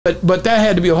But that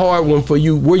had to be a hard one for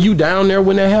you. Were you down there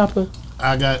when that happened?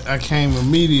 I came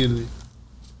immediately.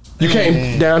 You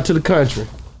came down to the country.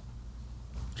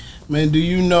 Man, do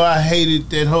you know I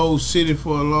hated that whole city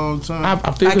for a long time?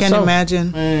 I can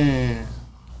imagine. Man.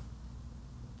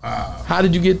 How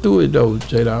did you get through it though,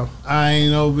 J-Dawg? I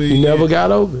ain't over it. You never got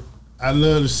over it. I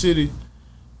love the city.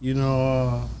 You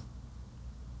know,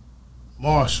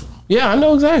 Marshall. Yeah, I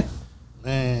know exactly.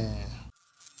 Man.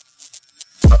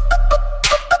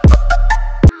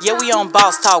 Yeah, we on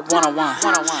Boss Talk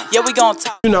 101. Yeah, we gonna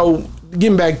talk. You know,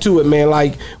 getting back to it, man,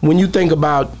 like when you think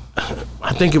about,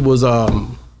 I think it was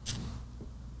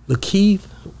LaKieth,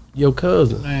 your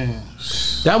cousin. Man.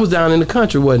 That was down in the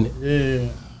country, wasn't it? Yeah.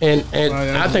 And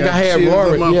I think I had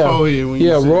Rory.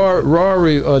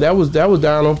 Rory. That was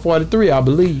down on 43, I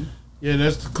believe. Yeah,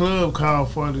 that's the club called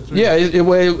 43. Yeah, it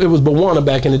was Bawana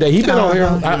back in the day. He been on here.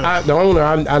 The owner,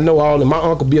 I know all of them. My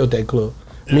uncle built that club,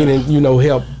 meaning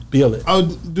help build it. Oh,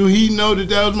 do he know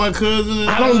that was my cousin?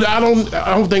 I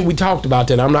don't think we talked about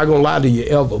that. I'm not gonna lie to you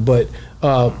ever, but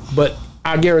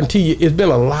I guarantee you, it's been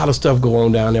a lot of stuff going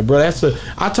on down there, bro.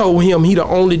 I told him he the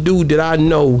only dude that I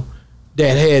know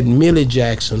that had Millie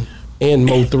Jackson and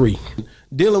Mo 3.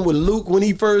 Dealing with Luke when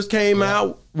he first came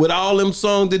out with all them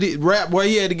songs that he rap where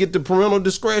he had to get the parental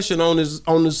discretion on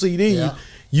the CD. Yeah.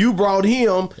 You brought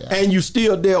him and you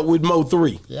still dealt with Mo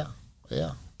 3. Yeah.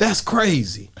 That's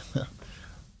crazy.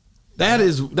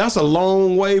 That's a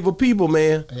long wave of people,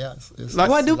 man. Yeah, like,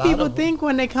 what do people think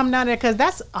when they come down there? Because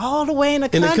that's all the way in the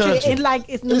country. It's like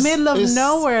it's in the middle of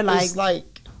nowhere. It's like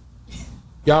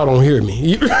y'all don't hear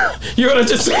me. You're gonna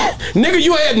just say, nigga,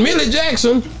 you had Millie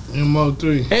Jackson and Mo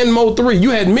 3. And Mo 3.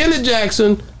 You had Millie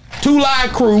Jackson, 2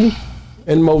 Live Crew,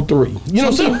 and Mo 3. You know what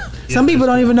I'm saying? Some people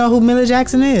don't even know who Millie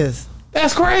Jackson is.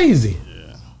 That's crazy.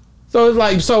 Yeah. So it's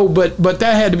like but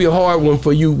that had to be a hard one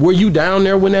for you. Were you down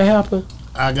there when that happened?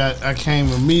 I came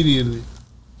immediately.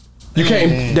 You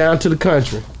came down to the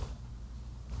country.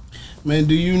 Man,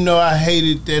 do you know I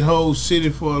hated that whole city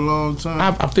for a long time?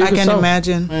 I can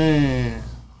imagine. Man.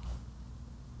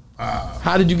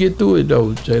 How did you get through it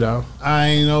though, J-Dawg? I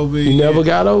ain't over it. You never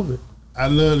got over it. I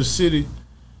love the city.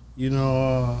 You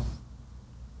know,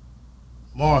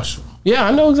 Marshall. Yeah,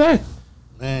 I know exactly.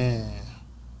 Man.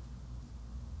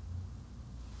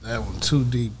 That one too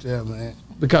deep there, man.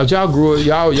 Because y'all grew up,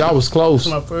 y'all was close.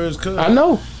 That's my first cousin. I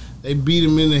know. They beat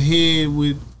him in the head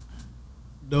with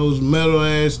those metal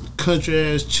ass, country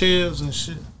ass chairs and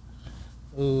shit.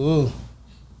 Ooh.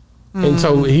 And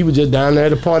so he was just down there at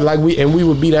the party, like we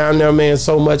would be down there, man,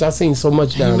 so much. I seen so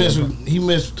much down there. He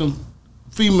messed with them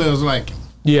females like him.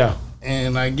 Yeah.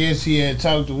 And I guess he had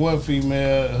talked to one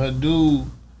female. Her dude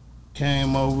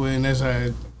came over, and that's how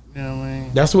it. You know what I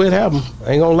mean? That's what it happened.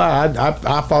 I ain't gonna lie.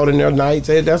 I fought in there nights.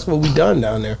 That's what we done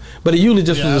down there. But it usually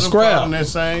just was a scrap.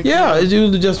 Yeah, it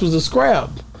usually just was a scrap.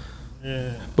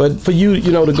 Yeah. But for you,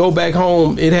 to go back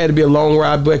home, it had to be a long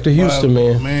ride back to Houston,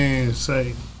 man. Man,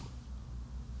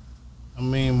 I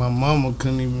mean, my mama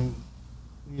couldn't even,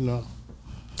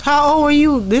 How old were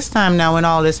you this time now when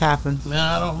all this happened? Man,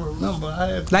 I don't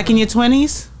remember. Like in your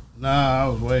 20s? Nah, I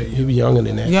was way younger. He was younger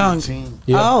than that. Young. 15.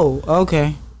 Yeah. Oh,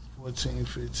 okay. 14,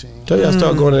 15. Tell you, I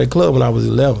started going to that club when I was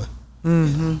 11.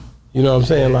 Mm-hmm. You know what I'm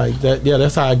saying? Like that. Yeah,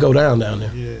 that's how I go down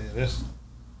there. Yeah,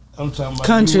 I'm talking about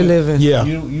country living. Yeah.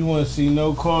 You want to see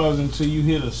no cars until you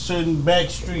hit a certain back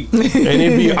street. And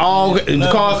it be all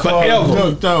cars forever.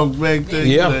 Ducked off back there.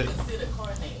 Yeah.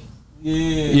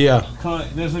 Yeah.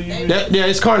 That's what you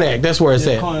it's Karnak. That's where it's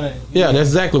at. Karnak. Yeah, that's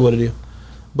exactly what it is.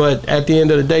 But at the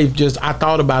end of the day, I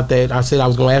thought about that. I said I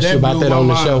was going to ask you about that on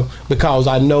the show because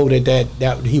I know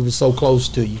that he was so close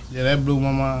to you. Yeah, that blew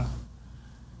my mind.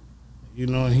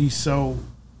 And he's a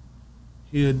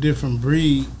different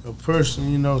breed of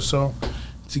person, so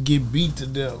to get beat to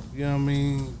death, you know what I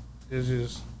mean?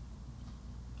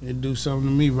 It do something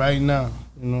to me right now,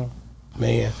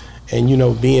 Man,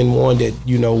 and being one that,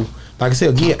 like I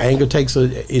said, again, anger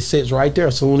it sits right there.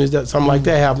 As soon as something like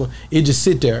that happens, it just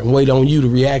sit there and wait on you to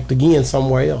react again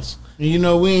somewhere else.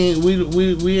 And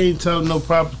we ain't taught no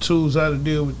proper tools how to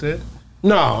deal with that.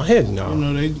 No, heck no.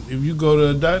 If you go to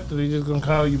a doctor, they just gonna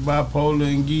call you bipolar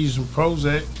and give you some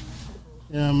Prozac.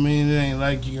 You know what I mean? It ain't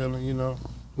like you gonna,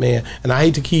 Man, and I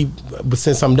hate to keep, but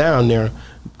since I'm down there,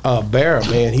 Barrett,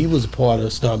 man, he was a part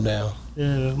of Stomp Down.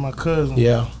 Yeah, that's my cousin.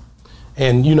 Yeah,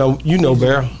 and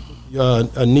Barrett.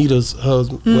 Anita's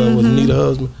husband, was Anita's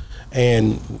husband,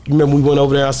 and you remember we went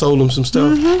over there. I sold him some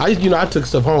stuff. I took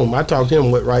stuff home. I talked to him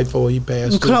right before he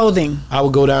passed. Clothing. I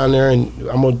would go down there and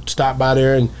I'm gonna stop by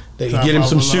there and get him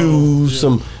some shoes,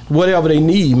 some whatever they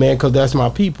need, man, because that's my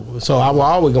people. So I was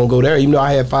always gonna go there, even though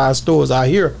I had 5 stores out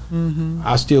here.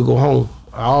 I still go home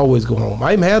I always go home.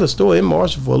 I even had a store in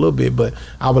Marshall for a little bit, but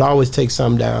I would always take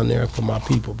some down there for my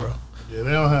people, bro. Yeah,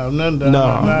 they don't have nothing down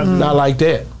there. No, not like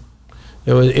that.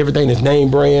 It was everything that's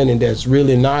name brand and that's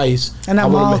really nice. And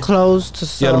that mall closed to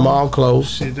sell. Yeah, the mall closed.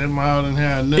 Shit, that mall didn't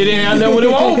have nothing. It didn't have nothing when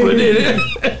it opened, did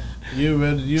it? You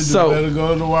better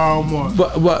go to Walmart.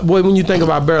 But when you think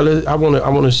about Bear, I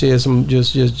want to share some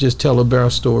just tell a Bear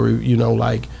story. You know,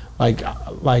 like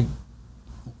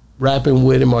rapping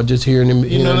with him or just hearing him.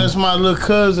 You know, that's my little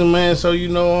cousin, man. So you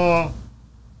know,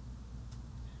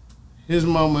 his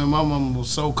mama and my mama was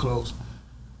so close.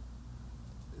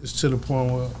 It's to the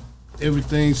point where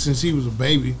everything since he was a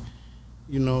baby,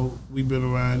 you know, we've been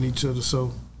around each other.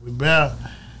 So with Bear,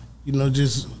 you know,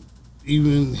 just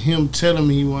even him telling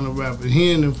me he want to rap and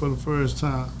hearing him for the first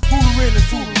time. Who the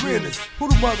realest, who the realest, who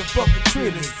the motherfucking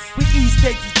trillest? We East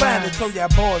Texas finest, so y'all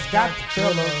boys got to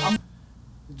tell us.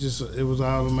 It was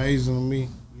all amazing to me,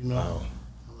 you know.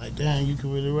 I'm like, damn, you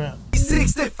can really rap.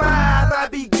 65, I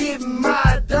be getting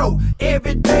my dough.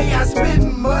 Every day I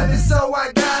spend money, so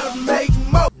I gotta make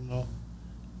more. You know,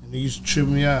 and he used to trip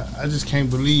me out. I just can't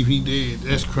believe he did.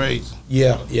 That's crazy.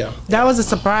 Yeah. That was a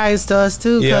surprise to us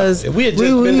too, because we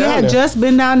had just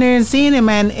been down there and seen him,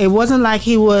 and it wasn't like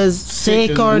he was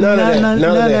sick or none of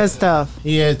that stuff.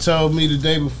 He had told me the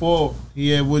day before he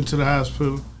had went to the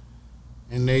hospital,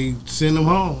 and they sent him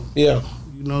home. Yeah.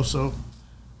 You know, so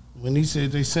when he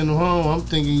said they sent him home, I'm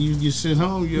thinking you get sent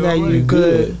home, you're yeah, all right. You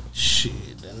good.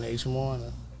 Shit, the next morning, I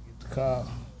get the call.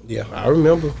 Yeah, I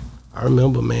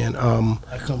remember, man.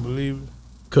 I couldn't believe it.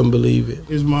 Couldn't believe it.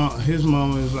 His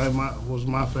mama is like was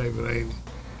my favorite, ain't it?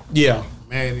 Yeah.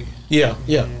 Maddie. Yeah.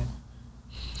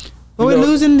 But we're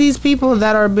losing these people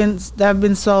that have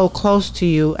been so close to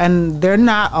you, and they're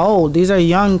not old. These are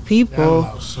young people.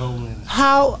 I lost so many.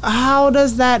 How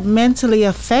does that mentally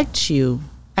affect you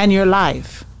and your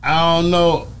life? I don't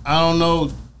know.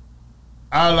 All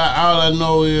I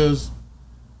know is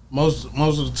most of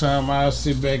the time I'll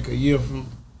sit back a year from,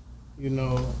 you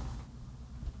know,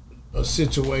 a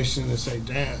situation and say,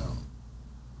 damn,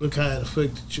 look how it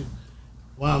affected you.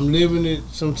 While I'm living it,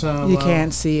 sometimes you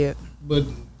can't see it. But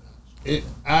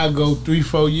I go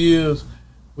 3-4 years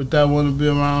without wanting to be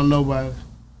around nobody.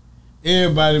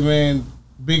 Everybody, man,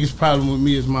 biggest problem with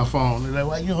me is my phone. They're like,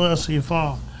 why you don't answer your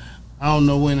phone? I don't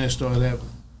know when that started happening.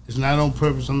 It's not on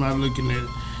purpose. I'm not looking at it.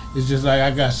 It's just like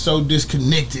I got so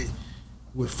disconnected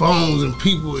with phones and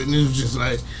people, and it was just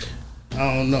like,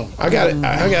 I don't know. I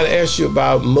gotta ask you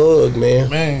about Mug,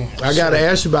 man. I gotta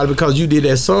ask you about it because you did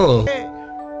that song. Say,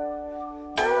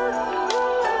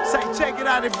 check it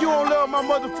out. If you don't love my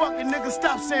motherfucking nigga,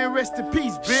 stop saying rest in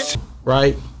peace, bitch.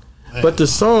 Right? Man. But the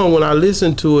song, when I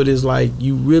listen to it, is like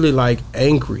you really like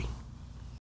angry.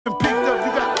 Picked up,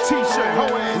 you got a t-shirt,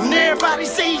 whole ass. And everybody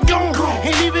say he gone.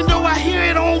 And even though I hear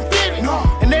it on video,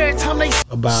 and every time they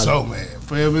about so it. Man,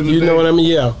 forever in the you day. know what I mean?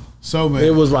 Yeah. So man, it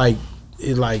was like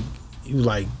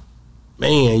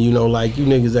man, you know, like you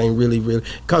niggas ain't really,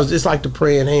 because it's like the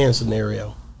praying hand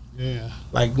scenario. Yeah.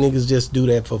 Like niggas just do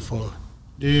that for fun.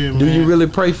 Yeah, man. Do you really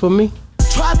pray for me?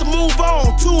 Tried to move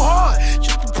on too hard. You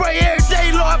can pray every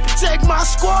day, Lord, protect my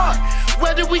squad.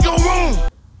 Where did we go wrong?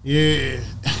 Yeah,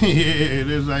 yeah.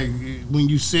 There's like when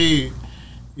you say it,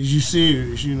 is you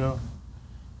serious, you know?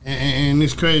 And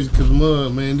it's crazy because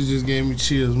Mug, man, this just gave me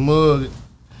chills. Mug,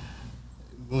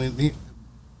 when he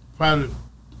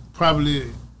probably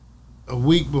a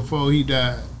week before he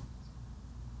died,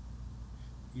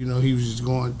 you know, he was just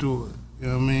going through it. You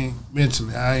know what I mean?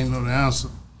 Mentally, I didn't know the answer.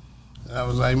 I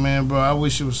was like, man, bro, I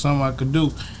wish it was something I could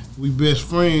do. We best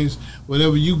friends.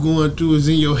 Whatever you going through is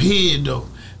in your head, though.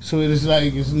 So it's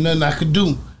like it's nothing I could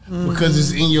do because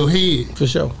it's in your head. For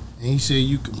sure. And he said,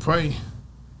 you can pray.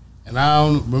 And I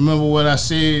don't remember what I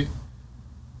said,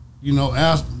 you know,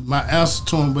 my answer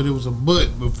to him, but it was a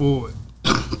but before it.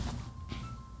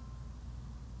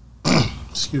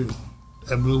 Excuse me.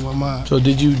 That blew my mind. So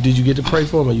did you get to pray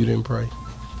for him or you didn't pray?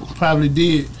 Probably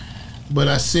did. But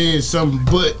I said something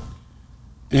but.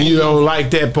 And you don't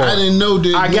like that part. I didn't know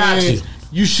that. I got you.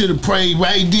 You should have prayed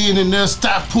right then and there,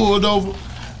 stop, pulled over.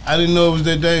 I didn't know it was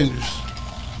that dangerous.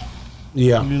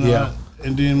 Yeah, you know, yeah.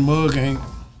 And then Mug ain't.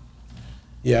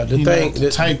 Yeah, he not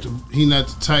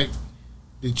the type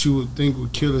that you would think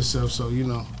would kill himself. So you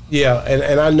know. Yeah,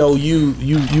 and I know you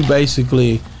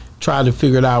basically tried to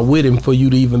figure it out with him for you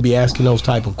to even be asking those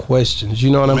type of questions.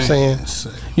 You know what I'm saying?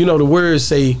 You know the words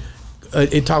say.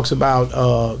 It talks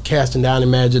about casting down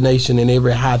imagination and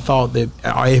every high thought or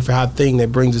every high thing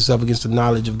that brings itself against the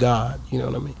knowledge of God. You know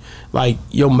what I mean? Like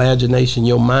your imagination,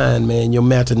 your mind, man, your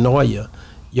metanoia,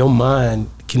 your mind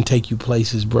can take you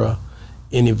places, bruh.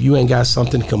 And if you ain't got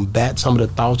something to combat some of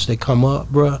the thoughts that come up,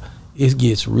 bruh, it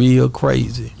gets real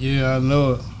crazy. Yeah, I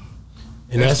know it.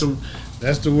 And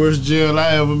that's the worst jail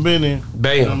I ever been in.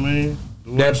 Bam. You know what I mean?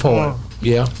 That point.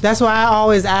 Yeah. That's why I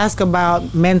always ask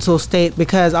about mental state,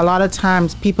 because a lot of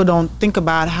times people don't think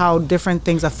about how different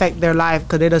things affect their life,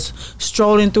 because they're just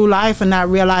strolling through life and not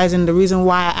realizing the reason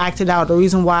why I acted out, the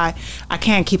reason why I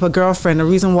can't keep a girlfriend, the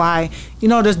reason why, you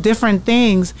know, there's different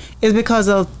things is because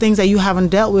of things that you haven't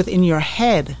dealt with in your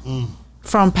head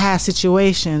from past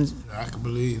situations. I can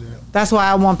believe that. That's why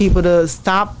I want people to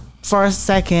stop for a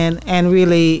second and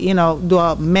really, you know, do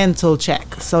a mental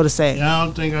check, so to say. Yeah, I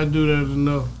don't think I do that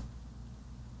enough.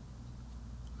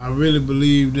 I really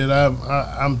believe that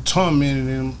I'm tormented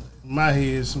in my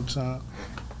head sometimes.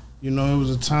 You know, it was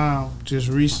a time just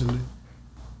recently,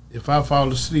 if I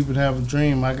fall asleep and have a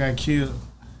dream, I got killed.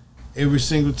 Every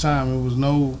single time. It was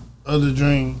no other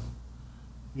dream.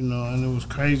 You know, and it was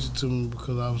crazy to me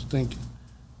because I was thinking,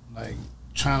 like,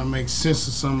 trying to make sense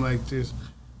of something like this,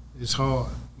 it's hard.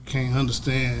 You can't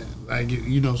understand. Like,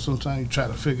 you know, sometimes you try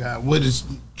to figure out what is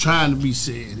trying to be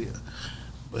said here,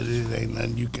 but it ain't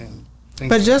nothing you can think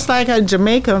But just like in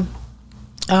Jamaica,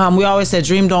 we always said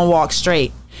dream don't walk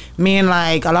straight. Meaning,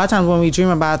 like, a lot of times when we dream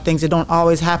about things, it don't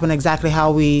always happen exactly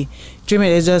how we dream it.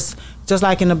 It's just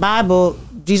like in the Bible,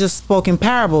 Jesus spoke in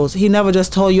parables. He never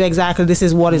just told you exactly this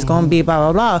is what it's going to be,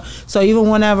 blah, blah, blah. So even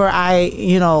whenever I,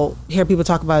 you know, hear people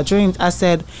talk about dreams, I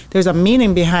said there's a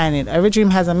meaning behind it. Every dream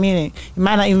has a meaning. It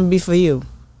might not even be for you.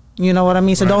 You know what I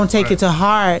mean? So don't take it to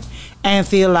heart and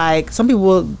feel like, some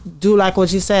people do like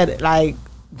what you said, like,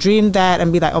 dream that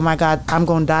and be like, oh my God, I'm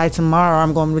going to die tomorrow.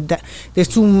 I'm going to die. There's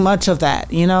too much of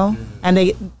that, you know? And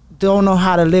they don't know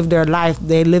how to live their life.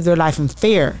 They live their life in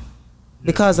fear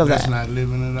because of that. That's not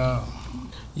living it out.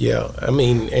 Yeah, I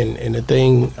mean, and the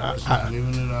thing, Not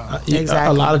living it out.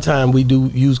 Exactly. a lot of time we do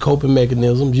use coping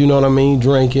mechanisms, you know what I mean?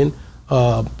 Drinking,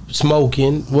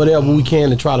 smoking, whatever we can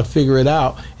to try to figure it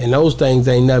out. And those things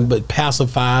ain't nothing but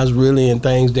pacifiers, really, and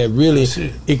things that really,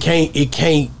 it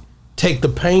can't take the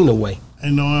pain away.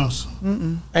 Ain't no answer.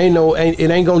 It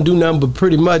ain't gonna do nothing but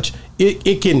pretty much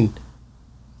it can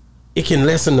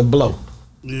lessen the blow.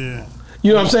 Yeah.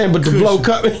 You know what I'm saying? But the blow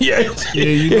coming, Yeah,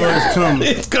 you know it's coming.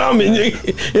 It's coming.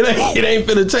 It ain't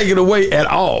finna take it away at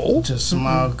all. Just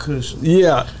small cushion.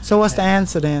 Yeah. So what's the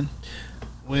answer then?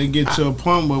 When it get to a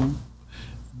point where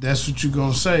that's what you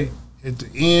gonna say at the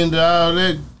end of all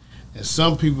that, and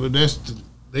some people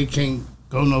they can't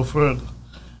go no further.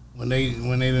 When they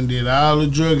done did all the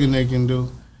drugging they can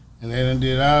do, and they done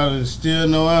did all, and still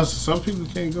no answer. Some people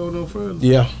can't go no further.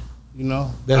 Yeah. You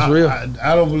know, That's real.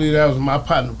 I don't believe that was my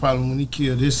partner problem when he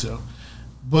killed himself,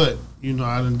 but you know,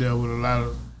 I done dealt with a lot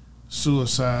of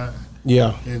suicide.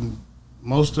 Yeah. And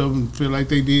most of them feel like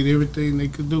they did everything they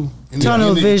could do.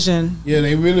 Tunnel vision. Yeah,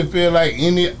 they really feel like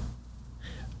any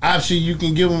option you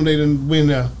can give them, they done win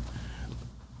there,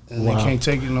 and they can't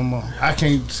take it no more. I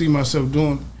can't see myself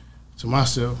doing it to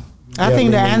myself. I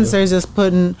think the answer is just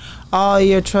putting all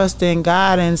your trust in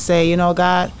God and say, you know,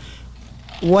 God,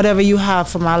 whatever you have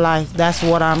for my life, that's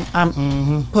what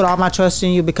I'm put all my trust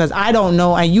in you, because I don't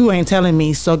know and you ain't telling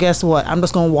me. So guess what? I'm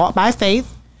just gonna walk by faith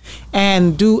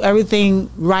and do everything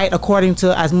right according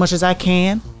to as much as I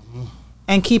can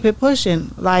and keep it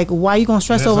pushing. Like, why you gonna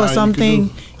stress over something?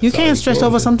 You can't stress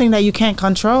over something that you can't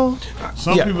control.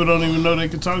 Some people don't even know they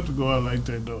can talk to God like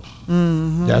that though.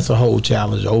 That's a whole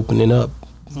challenge, opening up.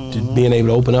 To being able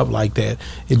to open up like that,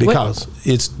 because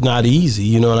it's not easy.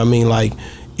 You know what I mean? Like,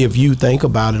 if you think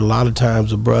about it, a lot of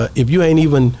times, bruh, if you ain't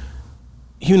even,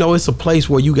 you know, it's a place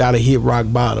where you got to hit rock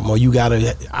bottom, or you got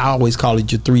to, I always call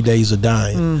it your 3 days of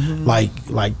dying. Like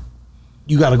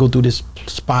you got to go through this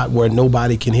spot where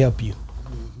nobody can help you.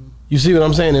 You see what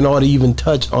I'm saying? In order to even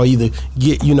touch, or either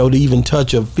get, you know, to even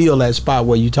touch or feel that spot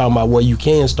where you talking about where you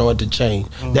can start to change.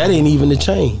 That ain't even the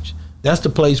change. That's the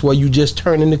place where you just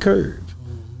turning the curve.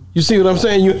 You see what I'm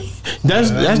saying? That's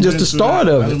just the start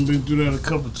of it. I've been through that a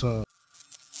couple times.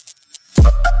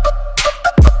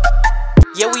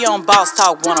 Yeah, we on Boss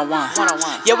Talk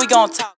 101. Yeah, we gon' talk.